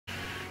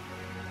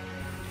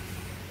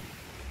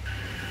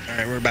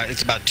Alright,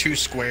 it's about 2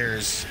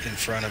 squares in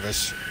front of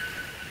us.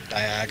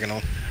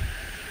 Diagonal.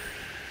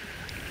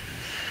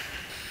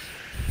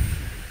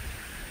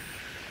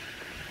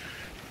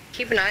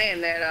 Keep an eye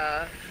on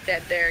that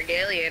there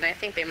galleon. I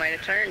think they might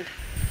have turned.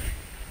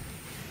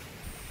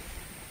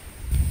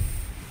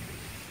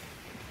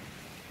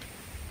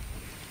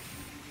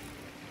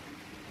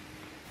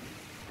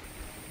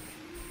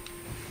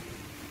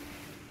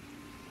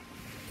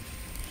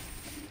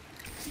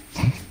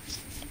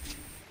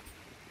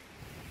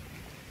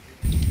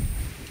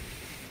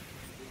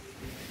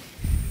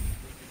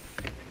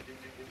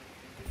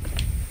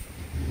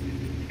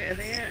 There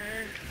they are.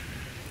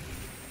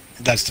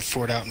 That's the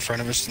fort out in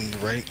front of us on the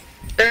right.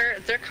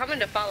 They're coming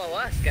to follow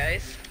us,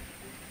 guys.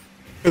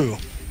 Who?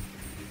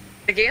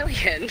 The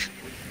galleon.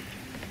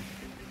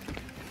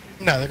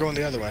 No, they're going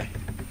the other way.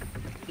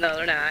 No,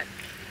 they're not.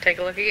 Take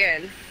a look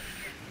again.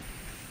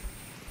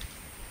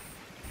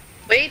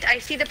 Wait, I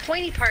see the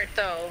pointy part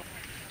though.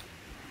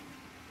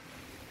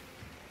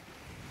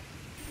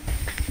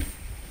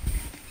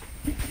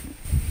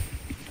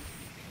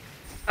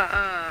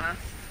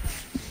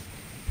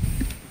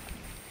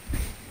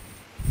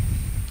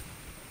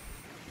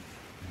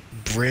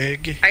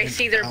 Brig. I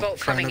see their boat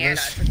coming at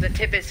us. The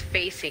tip is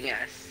facing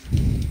us.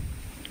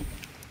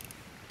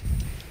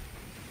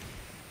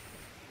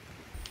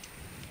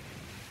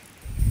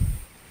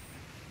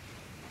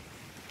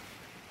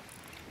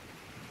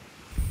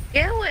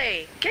 Get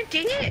away! God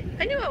dang it!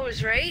 I knew I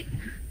was right.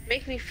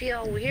 Make me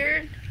feel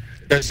weird.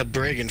 There's a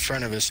brig in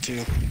front of us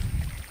too.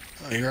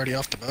 Oh, you're already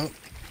off the boat?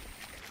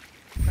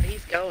 But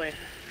he's going.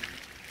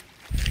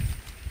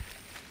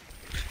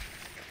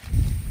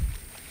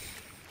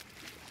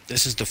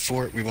 This is the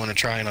fort we want to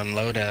try and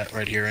unload at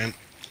right here, Imp.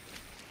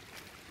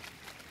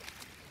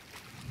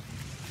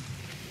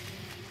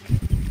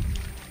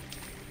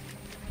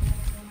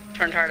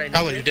 Turned hard, I did.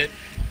 Probably did.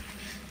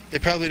 They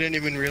probably didn't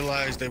even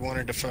realize they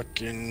wanted to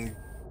fucking...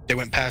 They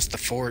went past the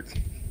fort.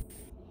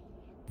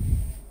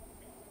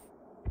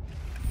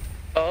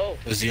 Oh.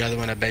 Was the other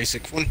one a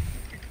basic one?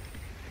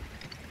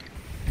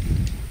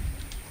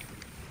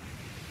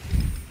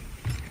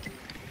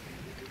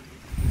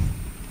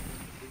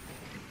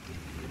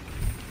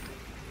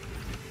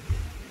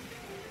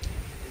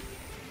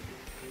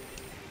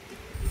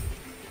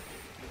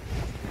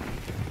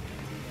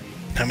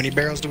 How many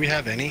barrels do we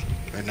have? Any?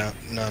 Or no?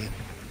 None?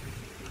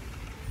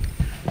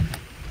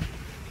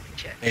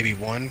 Check. Maybe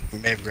one? We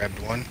may have grabbed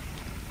one.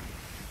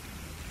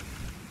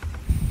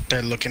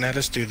 They're looking at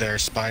us through their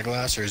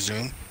spyglass or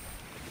zoom.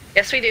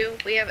 Yes, we do.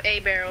 We have a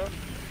barrel.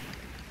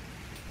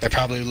 They're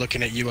probably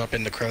looking at you up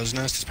in the crow's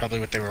nest. That's probably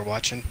what they were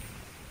watching.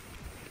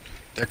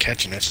 They're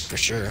catching us, for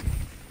sure.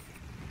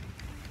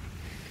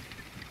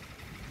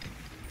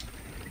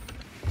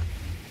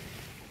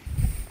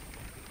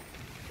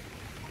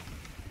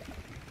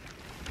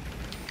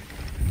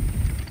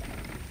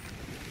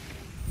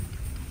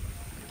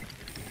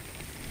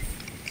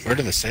 Where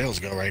do the sails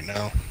go right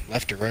now?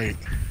 Left or right?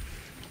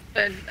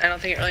 But I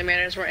don't think it really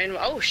matters. We're in.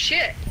 Oh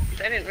shit!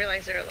 I didn't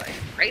realize they were like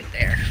right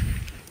there.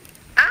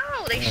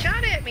 Ow! They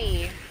shot at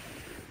me,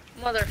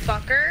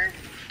 motherfucker.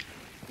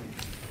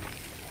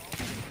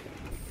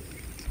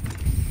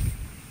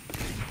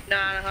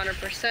 Not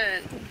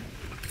 100%.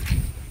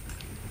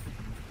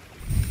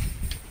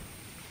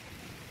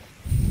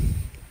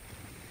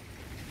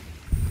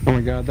 Oh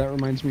my god, that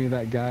reminds me of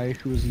that guy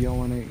who was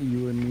yelling at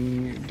you and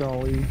me,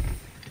 Dolly.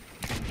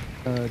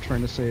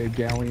 Trying to say a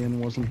galleon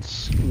wasn't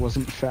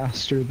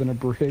faster than a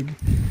brig.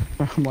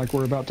 I'm like,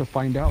 we're about to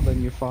find out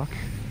then, you fuck.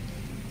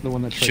 The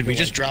one that should we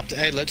just drop the...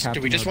 Hey, let's...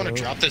 Do we just want to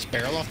drop this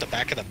barrel off the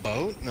back of the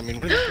boat? I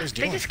mean, what are you guys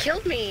doing? They just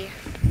killed me.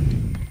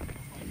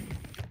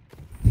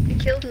 They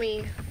killed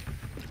me.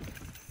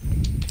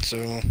 So,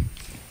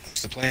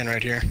 what's the plan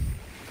right here?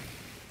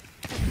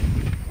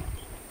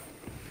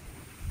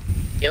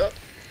 Yup.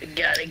 We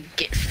gotta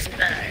get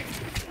sniped.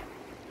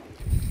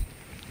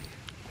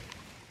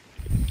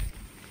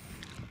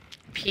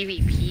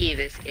 PvP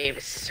this game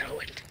is so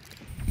intense.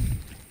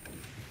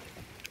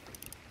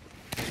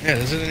 Yeah,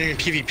 this isn't even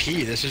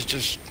PvP. This is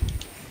just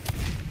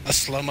a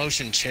slow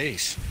motion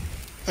chase.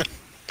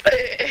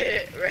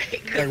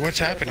 Right. Like, what's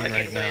happening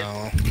right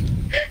now?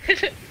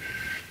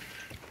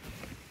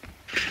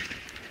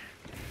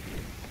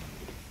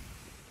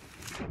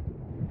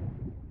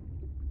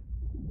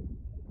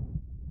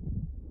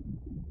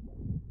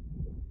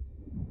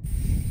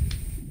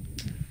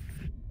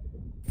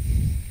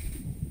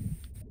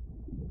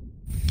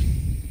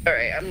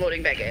 Alright, I'm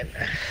loading back in.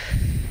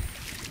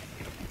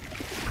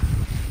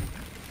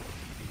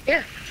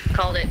 Yeah,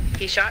 called it.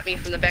 He shot me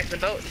from the back of the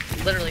boat.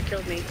 Literally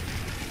killed me.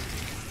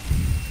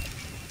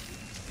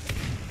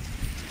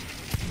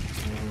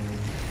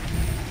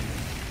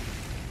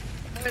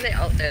 Where are they?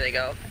 Oh, there they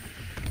go.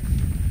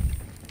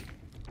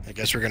 I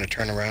guess we're gonna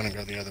turn around and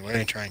go the other way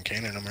and try and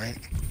cannon them, right?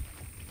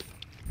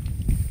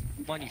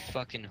 Come on, you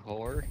fucking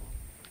whore.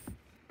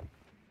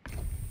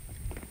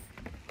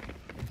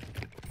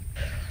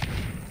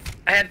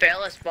 I had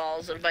ballast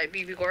balls that might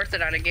be worth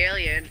it on a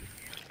galleon.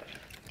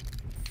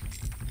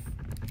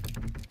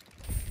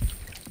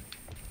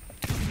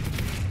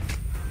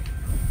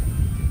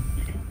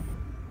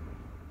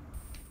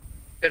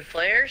 Good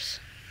flares.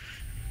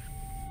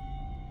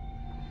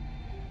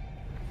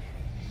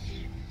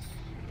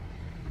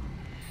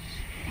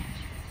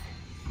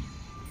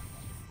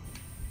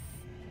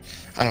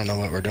 I don't know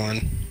what we're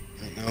doing.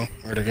 I don't know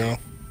where to go.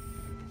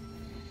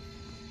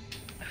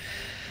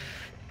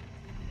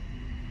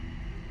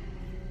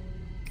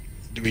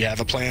 Do we have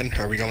a plan?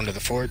 Are we going to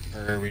the fort,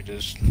 or are we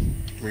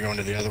going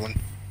to the other one?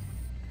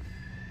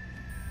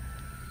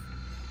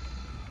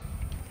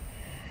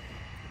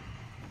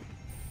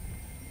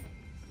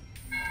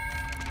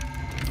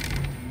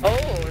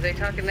 Oh, are they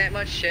talking that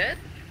much shit?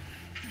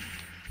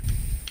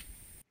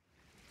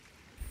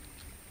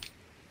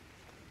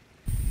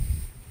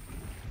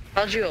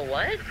 Called you a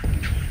what?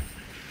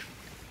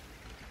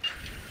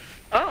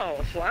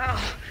 Oh, wow.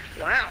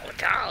 Wow,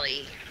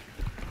 Dolly.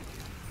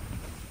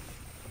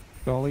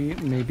 Dolly,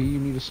 maybe you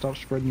need to stop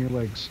spreading your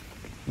legs.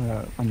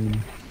 I mean,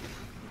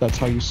 that's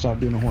how you stop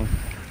being a whore.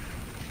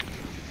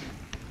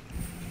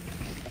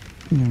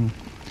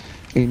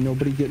 Ain't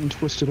nobody getting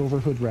twisted over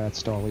hood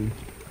rats, Dolly.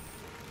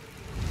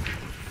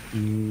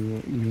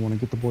 You want to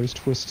get the boys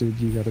twisted,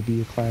 you gotta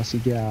be a classy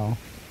gal.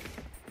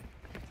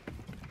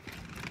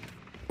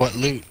 What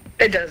loot?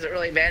 It doesn't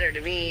really matter to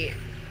me.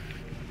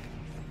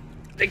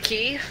 The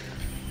key?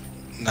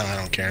 No, I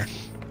don't care.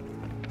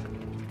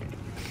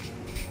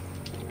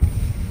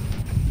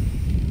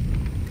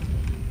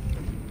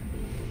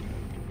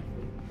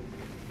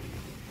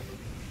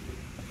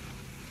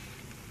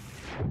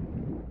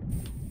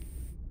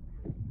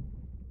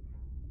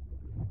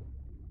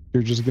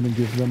 You're just gonna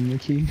give them the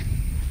key?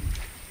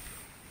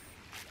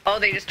 Oh,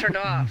 they just turned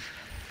off.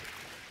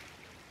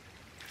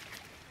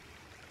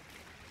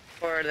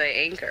 Or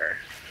they anchor.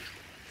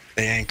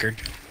 They anchored.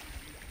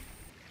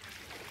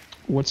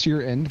 What's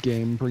your end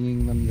game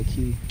bringing them the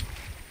key?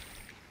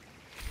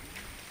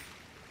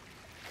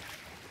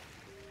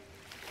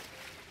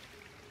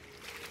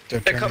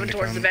 They're coming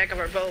towards the back of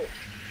our boat.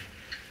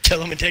 Kill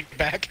them and take it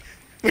back.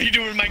 What are you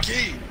doing with my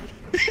key?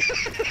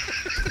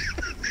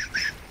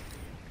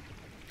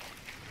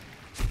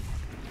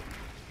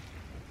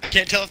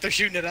 Can't tell if they're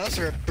shooting at us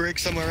or a brig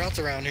somewhere else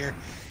around here.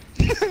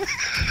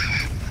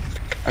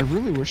 I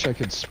really wish I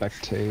could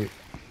spectate.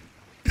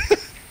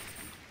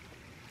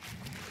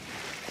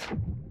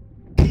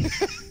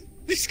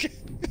 These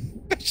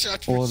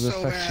shots Will were it so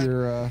affect bad.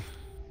 your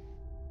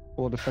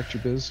will it affect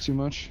your biz too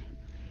much?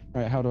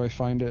 Alright, how do I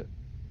find it?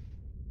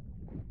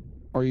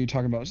 Or are you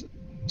talking about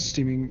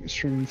streaming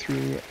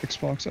through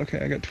Xbox? Okay,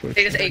 I got Twitch.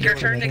 They just anchor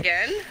turned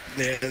again?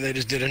 Yeah, they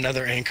just did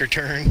another anchor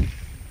turn.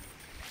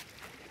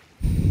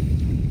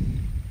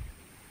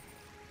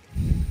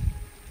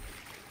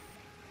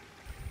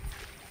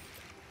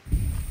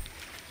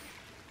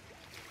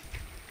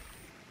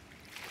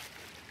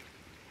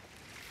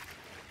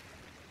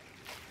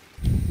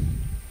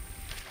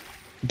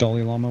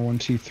 Dolly Llama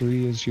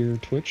 123 is your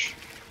Twitch?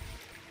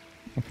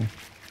 Okay.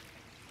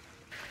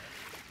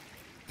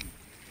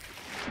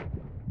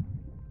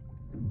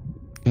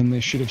 And they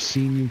should have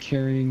seen you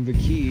carrying the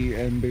key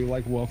and be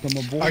like, welcome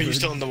aboard. Are you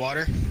still in the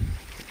water?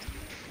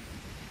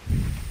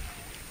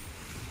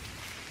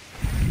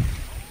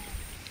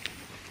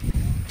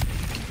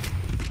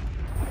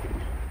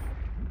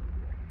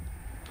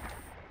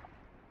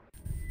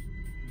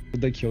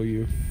 Did they kill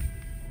you?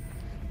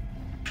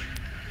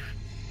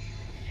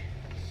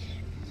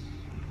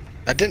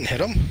 That didn't hit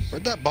him.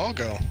 Where'd that ball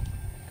go?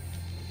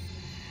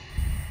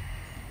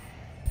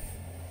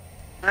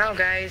 Wow,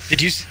 guys.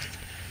 Did you see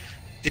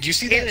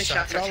Cannon that shot?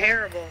 shots are Fella?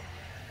 terrible.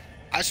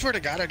 I swear to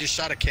God, I just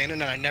shot a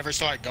cannon and I never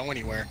saw it go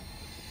anywhere.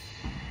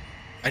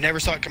 I never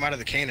saw it come out of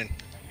the cannon.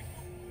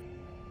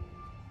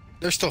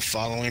 They're still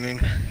following me.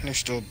 They're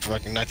still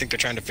fucking. I think they're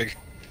trying to figure.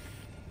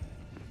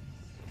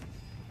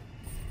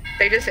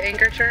 They just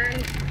anchor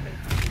turned?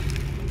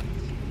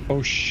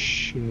 Oh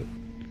shit.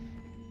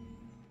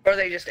 Or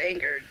they just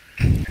anchored?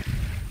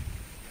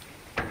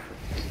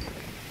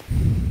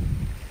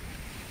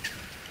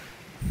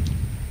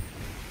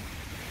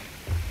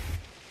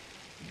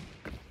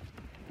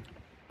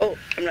 Oh,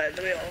 I'm not at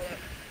the wheel.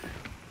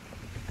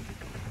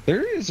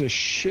 There is a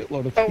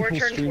shitload of Oh, we're people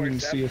turned streaming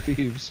towards them. Sea of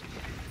Thieves.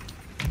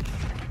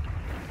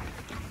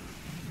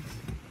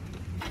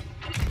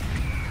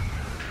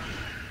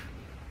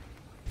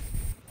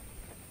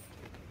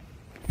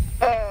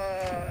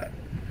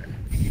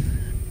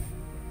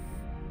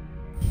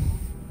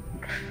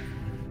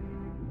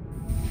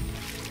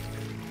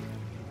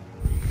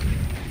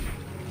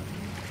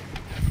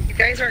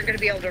 You guys aren't going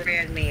to be able to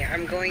ram me.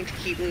 I'm going to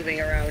keep moving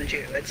around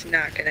you. It's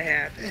not going to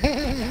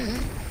happen.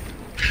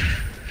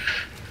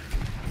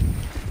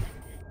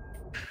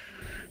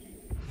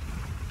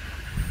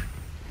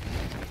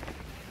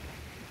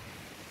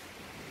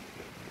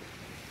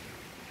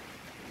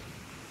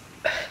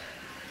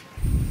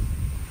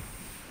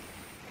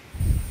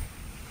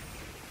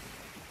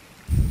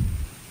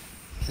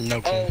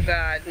 No clue. Oh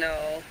God,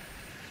 no.